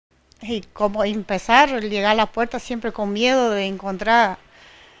y como empezar, llegar a la puerta siempre con miedo de encontrar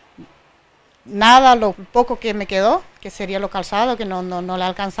nada, lo poco que me quedó, que sería lo calzado, que no le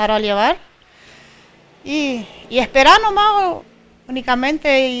alcanzara a llevar. Y esperar nomás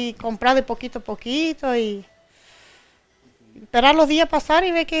únicamente y comprar de poquito a poquito y esperar los días pasar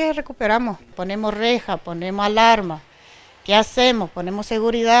y ver que recuperamos. Ponemos reja, ponemos alarma. ¿Qué hacemos? Ponemos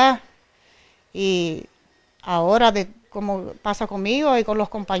seguridad. Y ahora, como pasa conmigo y con los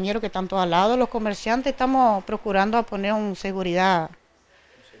compañeros que están todos al lado, los comerciantes, estamos procurando a poner un seguridad,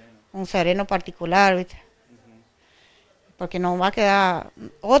 un sereno particular, ¿viste? Porque no va a quedar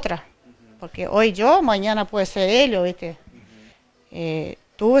otra. Porque hoy yo, mañana puede ser ellos, ¿viste?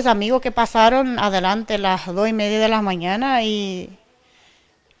 Tuve amigos que pasaron adelante las 2:30 de la mañana y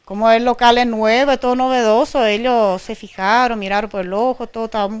como el local es nuevo, es todo novedoso, ellos se fijaron, miraron por el ojo, todo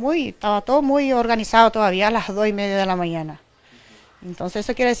estaba todo muy organizado todavía a las 2:30 de la mañana. Entonces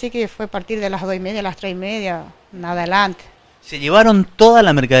eso quiere decir que fue a partir de las 2:30, a las 3:30, en adelante. ¿Se llevaron toda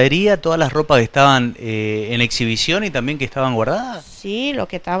la mercadería, todas las ropas que estaban en exhibición y también que estaban guardadas? Sí, lo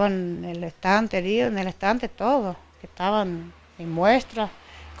que estaban en el estante, todo, que estaban en muestra,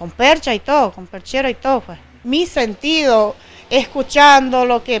 con percha y todo, con perchero y todo, pues. Mi sentido, escuchando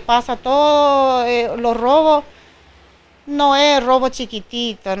lo que pasa, todo, los robos, no es robo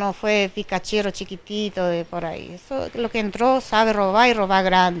chiquitito, no fue picachero chiquitito de por ahí. Eso, lo que entró sabe robar y robar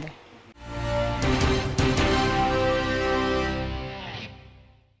grande.